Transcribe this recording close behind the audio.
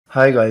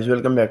Hi guys,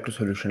 welcome back to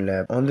Solution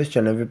Lab. On this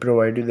channel, we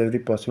provide you with every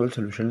possible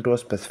solution to a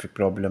specific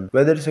problem.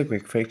 Whether it's a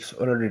quick fix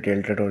or a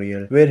detailed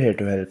tutorial, we're here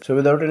to help. So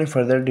without any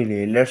further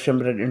delay, let's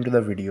jump right into the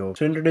video.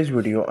 So in today's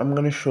video, I'm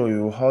gonna show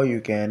you how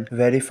you can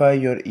verify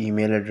your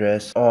email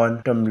address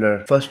on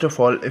Tumblr. First of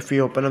all, if we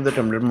open up the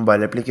Tumblr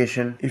mobile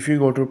application, if you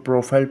go to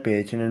profile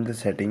page and in the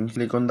settings,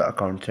 click on the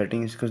account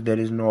settings because there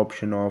is no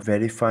option of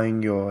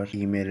verifying your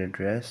email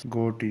address.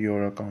 Go to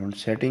your account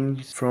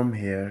settings. From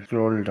here,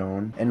 scroll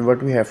down, and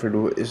what we have to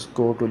do is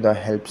go to the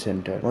help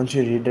center. Once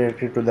you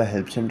redirect it to the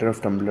help center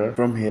of Tumblr,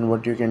 from here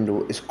what you can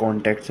do is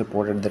contact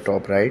support at the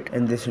top right,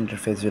 and this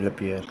interface will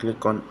appear.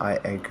 Click on I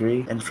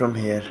agree, and from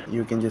here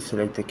you can just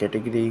select the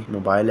category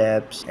mobile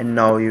apps, and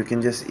now you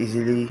can just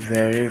easily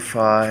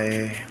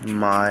verify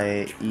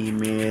my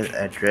email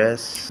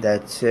address.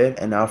 That's it.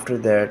 And after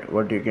that,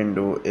 what you can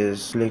do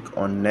is click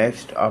on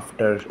next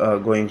after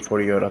going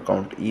for your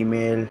account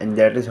email, and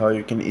that is how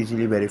you can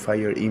easily verify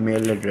your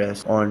email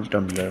address on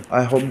Tumblr.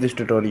 I hope this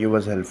tutorial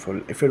was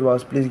helpful. If it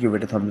was, please give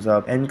it a thumbs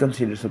up and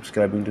consider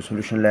subscribing to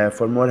Solution Lab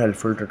for more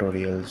helpful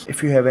tutorials.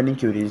 If you have any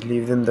queries,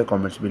 leave them in the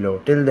comments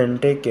below. Till then,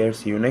 take care.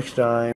 See you next time.